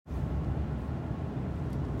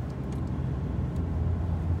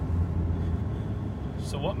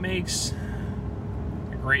So what makes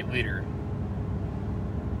a great leader?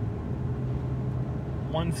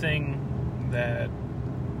 One thing that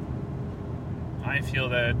I feel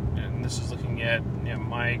that, and this is looking at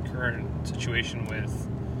my current situation with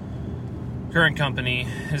current company,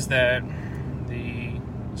 is that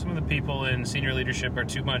some of the people in senior leadership are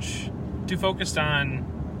too focused on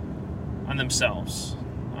themselves,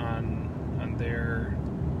 on their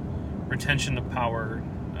retention of power,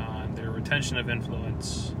 on their retention of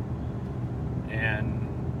influence,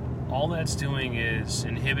 and all that's doing is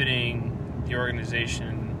inhibiting the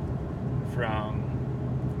organization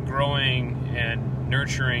from growing and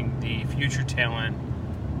nurturing the future talent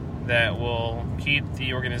that will keep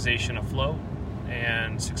the organization afloat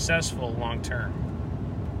and successful long term.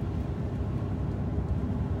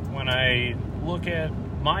 When I look at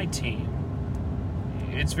my team,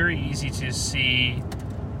 it's very easy to see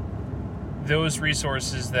those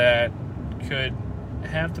resources that could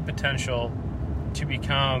have the potential to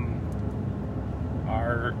become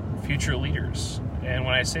our future leaders. And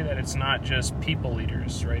when I say that, it's not just people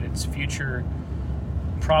leaders, right? It's future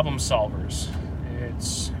problem solvers.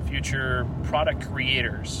 It's future product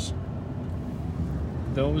creators.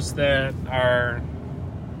 Those that are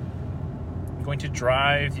going to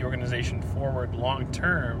drive the organization forward long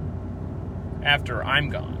term after I'm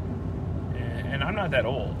gone. And I'm not that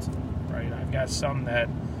old, right? I've got some that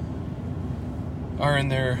are in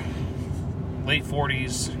their late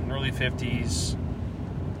 40s, early 50s,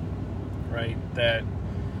 right, that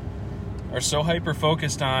are so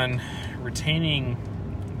hyper-focused on retaining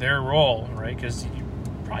their role, right, because you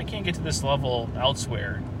probably can't get to this level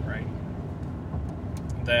elsewhere, right,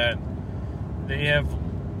 that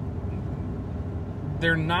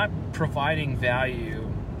they're not providing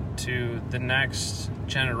value to the next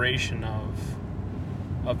generation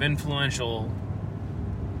of influential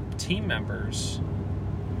team members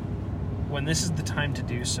when this is the time to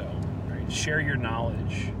do so, right? Share your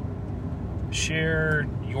knowledge, share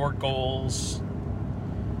your goals,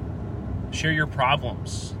 share your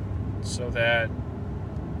problems, so that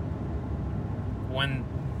when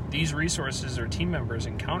these resources or team members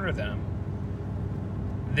encounter them,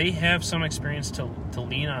 they have some experience to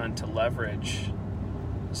lean on, to leverage,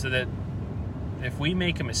 so that if we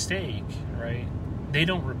make a mistake, right, they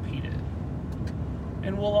don't repeat it.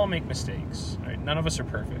 And we'll all make mistakes, right? None of us are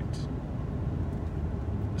perfect.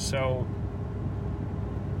 So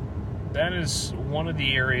that is one of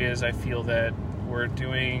the areas I feel that we're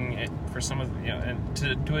doing it for some of, and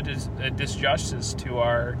to do a disjustice to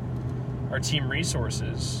our team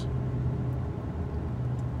resources,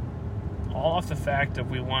 all off the fact that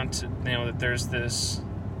we want to, that there's this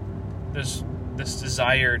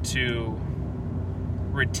desire to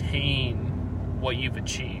retain what you've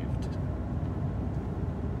achieved.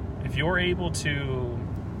 If you're able to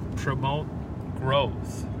promote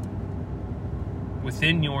growth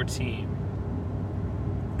within your team,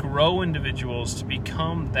 grow individuals to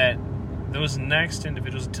become those next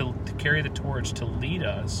individuals to carry the torch, to lead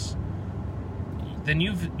us, then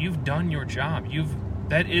you've done your job.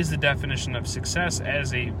 That is the definition of success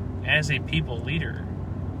as a people leader.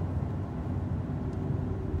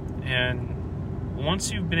 And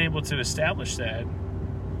once you've been able to establish that,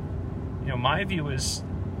 my view is,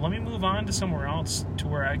 let me move on to somewhere else to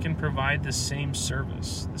where I can provide the same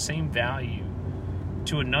service, the same value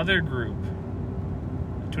to another group,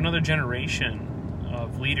 to another generation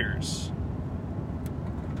of leaders.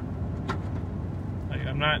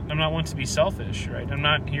 I'm not one to be selfish, right? I'm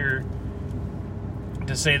not here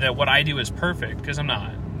to say that what I do is perfect, because I'm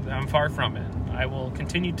not. I'm far from it. I will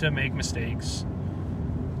continue to make mistakes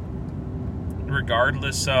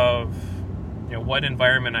regardless of what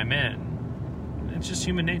environment I'm in. It's just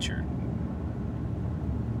human nature.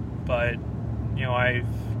 But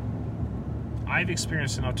I've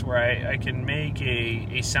experienced enough to where I can make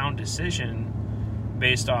a sound decision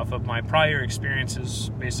based off of my prior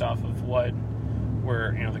experiences, based off of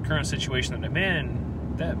the current situation that I'm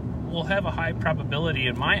in, that will have a high probability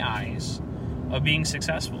in my eyes of being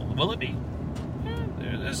successful. Will it be?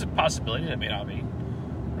 There's a possibility that it may not be,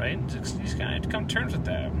 right? You just kind of have to come to terms with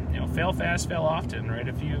that. Fail fast, fail often, right?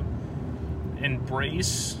 If you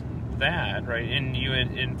embrace that, right, and you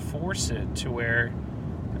enforce it to where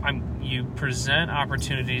you present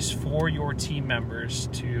opportunities for your team members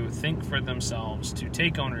to think for themselves, to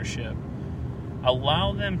take ownership,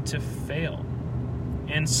 allow them to fail,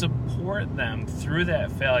 and support them through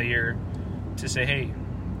that failure to say, hey,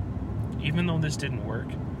 even though this didn't work,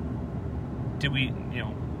 did we,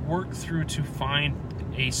 work through to find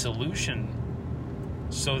a solution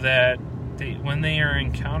so that when they are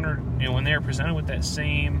encountered, when they are presented with that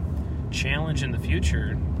same challenge in the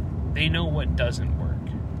future, they know what doesn't work.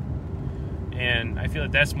 And I feel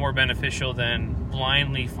like that's more beneficial than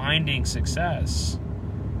blindly finding success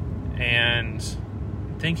and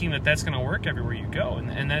thinking that that's going to work everywhere you go.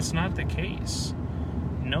 And that's not the case.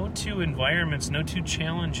 No two environments, no two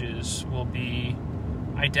challenges will be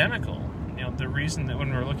identical. The reason that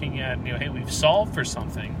when we're looking at, hey, we've solved for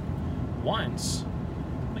something once,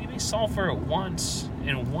 well, you may solve for it once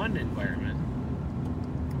in one environment.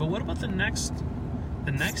 But what about the next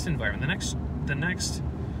environment, the next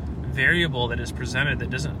variable that is presented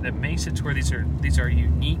that makes it to where these are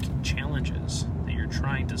unique challenges that you're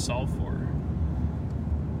trying to solve for?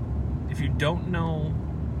 If you don't know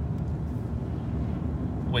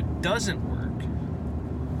what doesn't work,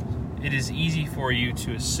 it is easy for you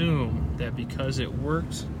to assume that because it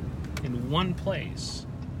worked in one place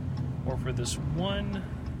or for this one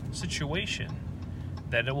situation,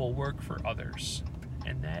 that it will work for others.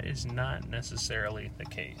 And that is not necessarily the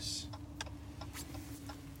case.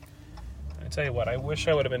 I tell you what, I wish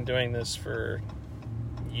I would have been doing this for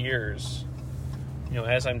years.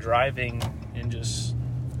 As I'm driving and just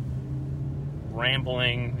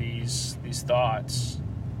rambling these thoughts.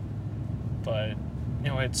 But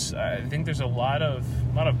I think there's a lot of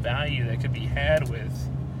value that could be had with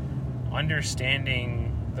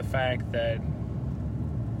understanding the fact that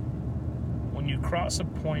when you cross a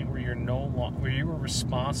point where where you are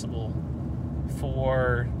responsible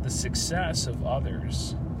for the success of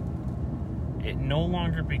others, it no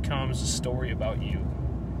longer becomes a story about you.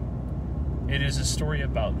 It is a story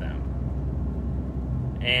about them.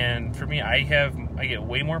 And for me, I get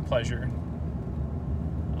way more pleasure.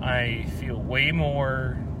 I feel way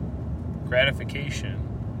more gratification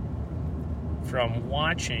from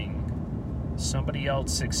watching somebody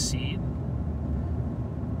else succeed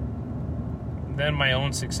than my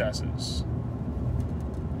own successes.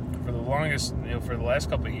 For the last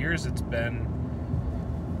couple of years, it's been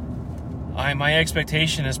my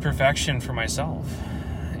expectation is perfection for myself.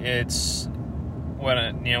 It's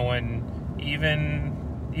when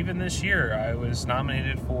even this year I was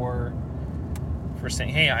nominated for saying,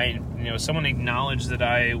 hey, someone acknowledged that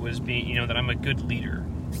I was that I'm a good leader.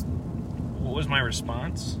 What was my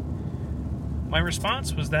response? My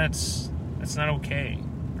response was that's not okay,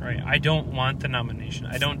 right? I don't want the nomination.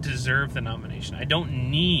 I don't deserve the nomination. I don't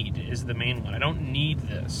need is the main one. I don't need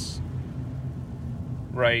this,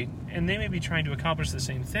 right? And they may be trying to accomplish the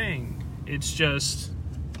same thing. It's just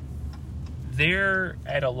they're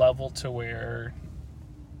at a level to where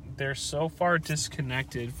they're so far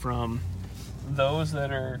disconnected from those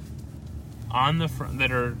that are on the front,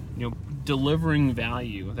 that are delivering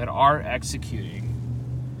value, that are executing,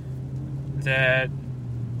 that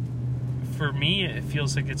for me it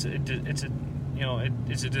feels like it's a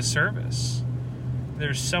disservice.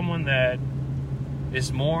 There's someone that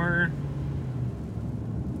is more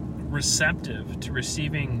receptive to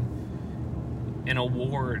receiving an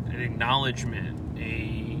award, an acknowledgement,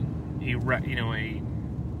 I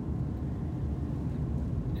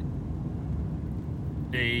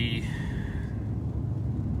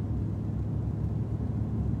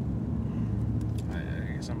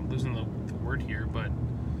guess I'm losing the word here, but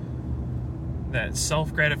that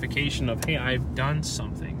self-gratification of, hey, I've done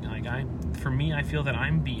something. For me, I feel that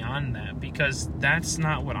I'm beyond that, because that's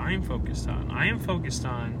not what I'm focused on. I am focused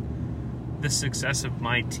on the success of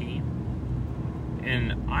my team.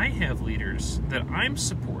 And I have leaders that I'm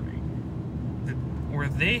supporting, where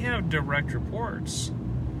they have direct reports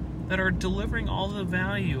that are delivering all the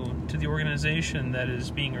value to the organization that is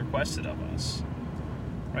being requested of us,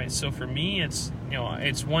 right? So for me, it's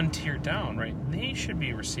one tier down, right? They should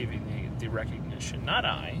be receiving the recognition, not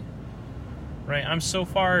I, right? I'm so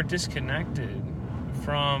far disconnected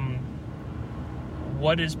from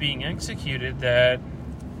what is being executed that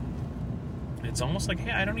it's almost like,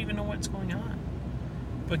 hey, I don't even know what's going on.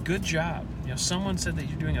 But good job. Someone said that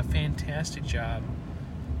you're doing a fantastic job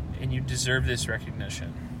and you deserve this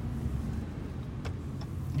recognition.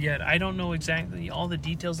 Yet I don't know exactly all the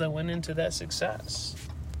details that went into that success.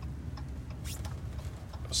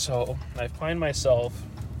 So I find myself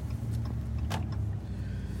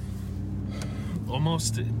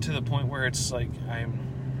almost to the point where it's like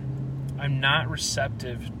I'm not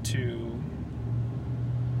receptive to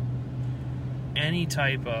any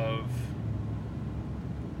type of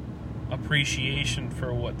appreciation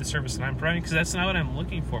for what the service that I'm providing, because that's not what I'm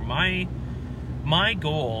looking for. My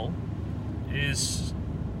goal is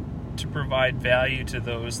to provide value to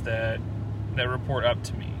those that report up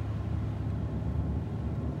to me.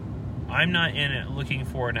 I'm not in it looking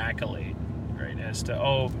for an accolade, right? As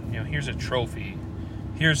to, here's a trophy,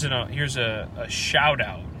 here's a shout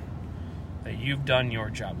out, that you've done your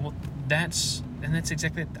job. Well, that's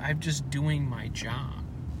exactly it. I'm just doing my job,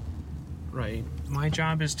 right? My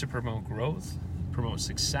job is to promote growth, promote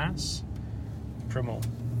success, promote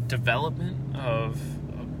development of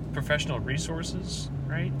professional resources,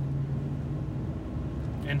 right?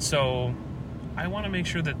 And so I want to make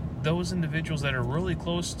sure that those individuals that are really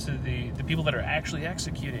close to the people that are actually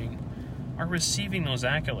executing are receiving those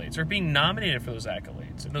accolades, or being nominated for those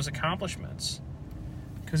accolades and those accomplishments,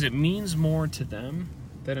 because it means more to them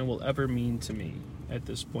than it will ever mean to me at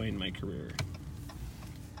this point in my career.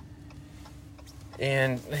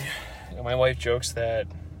 And my wife jokes that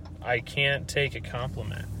I can't take a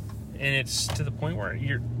compliment, and it's to the point where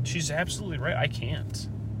she's absolutely right. I can't.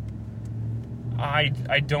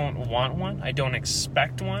 I don't want one. I don't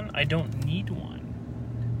expect one. I don't need one.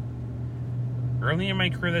 Early in my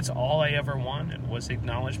career, that's all I ever wanted, was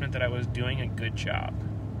acknowledgement that I was doing a good job.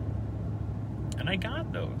 And I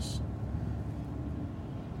got those.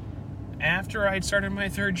 After I'd started my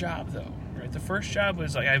third job, though, right? The first job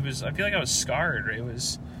was like, I feel like I was scarred, right? It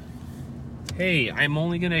was, hey, I'm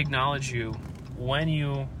only going to acknowledge you when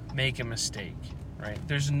you make a mistake, right?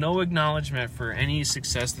 There's no acknowledgement for any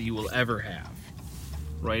success that you will ever have,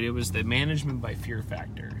 right? It was the management by fear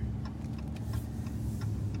factor.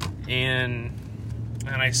 And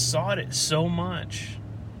I sought it so much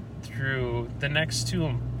through the next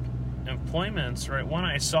two employments, right? One,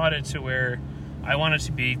 I sought it to where I wanted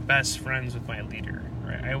to be best friends with my leader,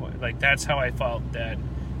 right? That's how I felt that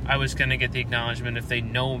I was going to get the acknowledgement if they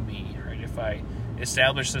know me, right? If I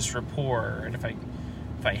establish this rapport, and if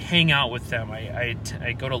I hang out with them, I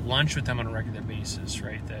go to lunch with them on a regular basis,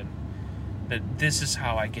 right? That this is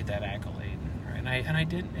how I get that accolade, right? And I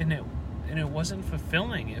didn't, and it wasn't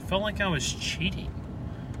fulfilling. It felt like I was cheating,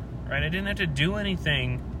 right? I didn't have to do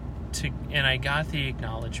anything and I got the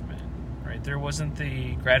acknowledgement, right? There wasn't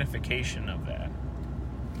the gratification of that.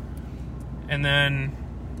 And then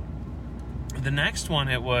the next one,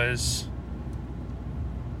 it was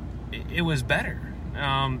better,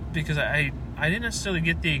 because I didn't necessarily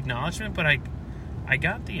get the acknowledgement, but I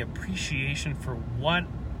got the appreciation for what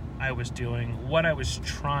I was doing, what I was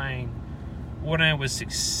trying, what I was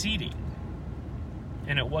succeeding.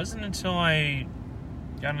 And it wasn't until I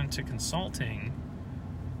got into consulting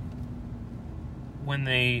when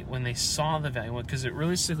they saw the value, because it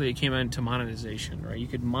realistically came into monetization, right? You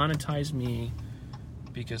could monetize me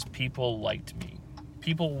because people liked me.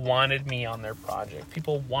 People wanted me on their project.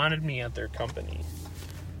 People wanted me at their company.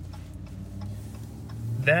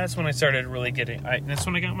 That's when I started really getting... that's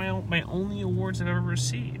when I got my only awards I've ever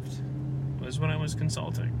received, was when I was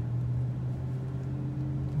consulting.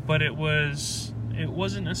 But it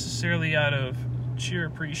wasn't necessarily out of sheer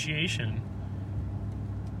appreciation.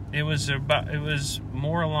 It was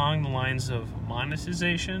more along the lines of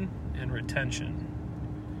monetization and retention,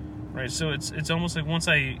 right? So it's almost like once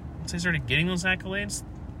I started getting those accolades,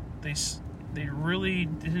 they really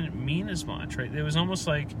didn't mean as much, right? It was almost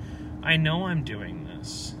like, I know I'm doing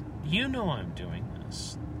this. You know I'm doing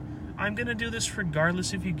this. I'm gonna do this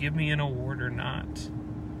regardless if you give me an award or not.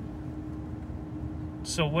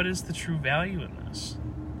 So what is the true value in this?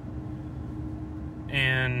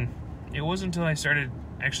 And it wasn't until I started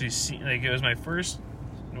actually seeing, like, it was when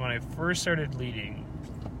I first started leading,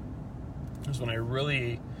 it was when I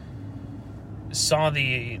really saw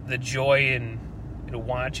the joy in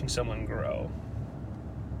watching someone grow.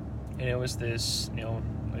 And it was this,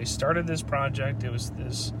 I started this project, it was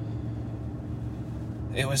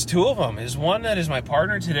two of them. Is one that is my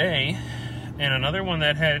partner today, and another one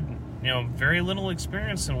that had, very little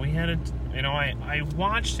experience, and we had I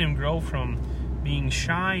watched him grow from being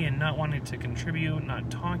shy and not wanting to contribute, not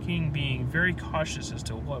talking, being very cautious as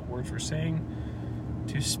to what words we're saying,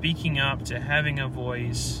 to speaking up, to having a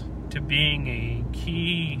voice, to being a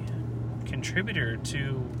key contributor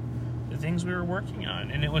to the things we were working on.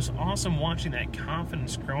 And it was awesome watching that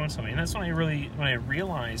confidence grow in somebody. And that's when I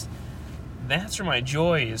realized that's where my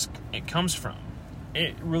joy comes from.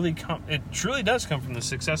 It truly does come from the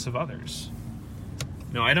success of others.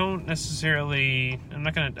 I don't necessarily,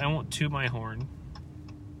 I won't toot my horn,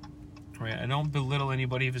 right? I don't belittle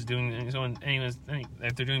anybody if they're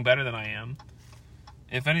doing better than I am.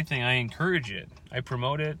 If anything, I encourage it. I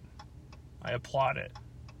promote it. I applaud it.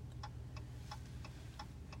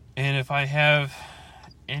 And if I have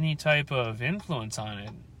any type of influence on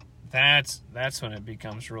it, that's when it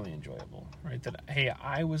becomes really enjoyable, right? That, hey,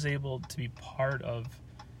 I was able to be part of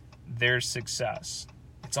their success.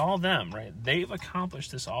 It's all them, right? They've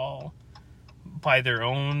accomplished this all by their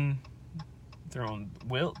own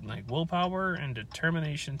willpower and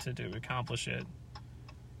determination to accomplish it.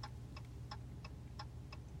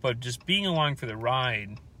 But just being along for the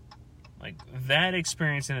ride, like, that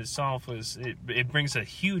experience in itself it brings a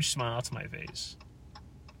huge smile to my face.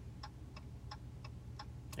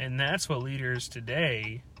 And that's what leaders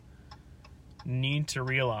today need to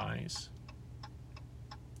realize.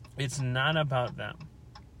 It's not about them.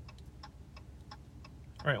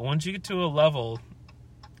 All right, once you get to a level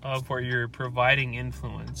of where you're providing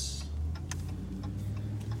influence,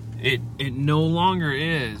 it no longer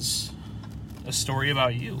is a story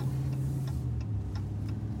about you.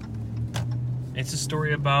 It's a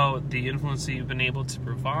story about the influence that you've been able to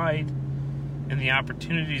provide and the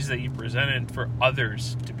opportunities that you presented for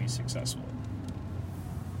others to be successful.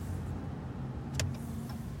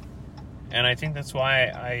 And I think that's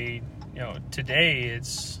why today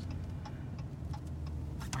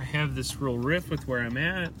I have this real riff with where I'm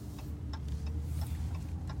at,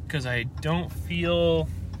 because I don't feel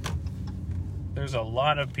there's a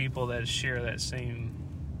lot of people that share that same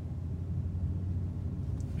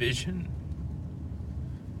vision,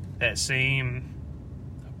 that same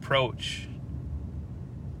approach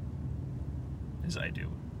as I do.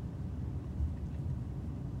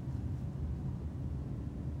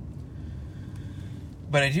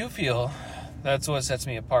 But I do feel that's what sets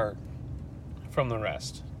me apart from the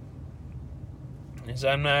rest. Is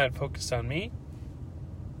I'm not focused on me.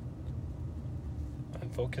 I'm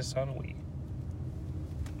focused on we.